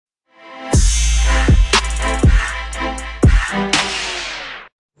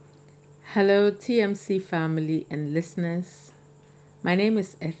Hello, TMC family and listeners. My name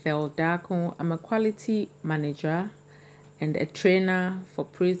is Ethel Darko. I'm a quality manager and a trainer for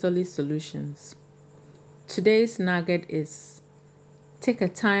Prisolay Solutions. Today's nugget is take a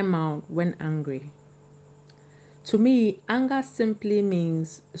timeout when angry. To me, anger simply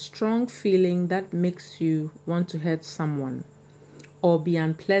means a strong feeling that makes you want to hurt someone or be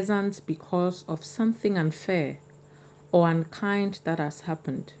unpleasant because of something unfair or unkind that has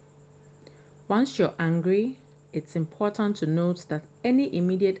happened. Once you're angry, it's important to note that any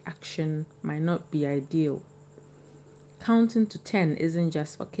immediate action might not be ideal. Counting to 10 isn't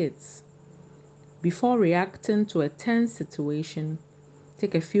just for kids. Before reacting to a tense situation,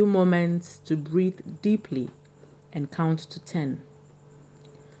 take a few moments to breathe deeply and count to 10.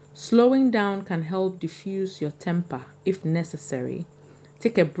 Slowing down can help diffuse your temper if necessary.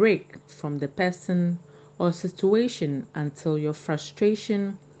 Take a break from the person or situation until your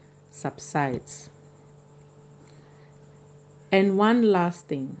frustration subsides. And one last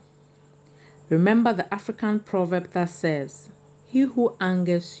thing. Remember the African proverb that says, "He who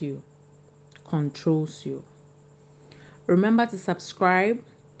angers you controls you." Remember to subscribe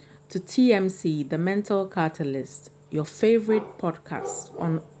to TMC, the Mental Catalyst, your favorite podcast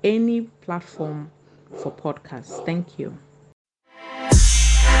on any platform for podcasts. Thank you.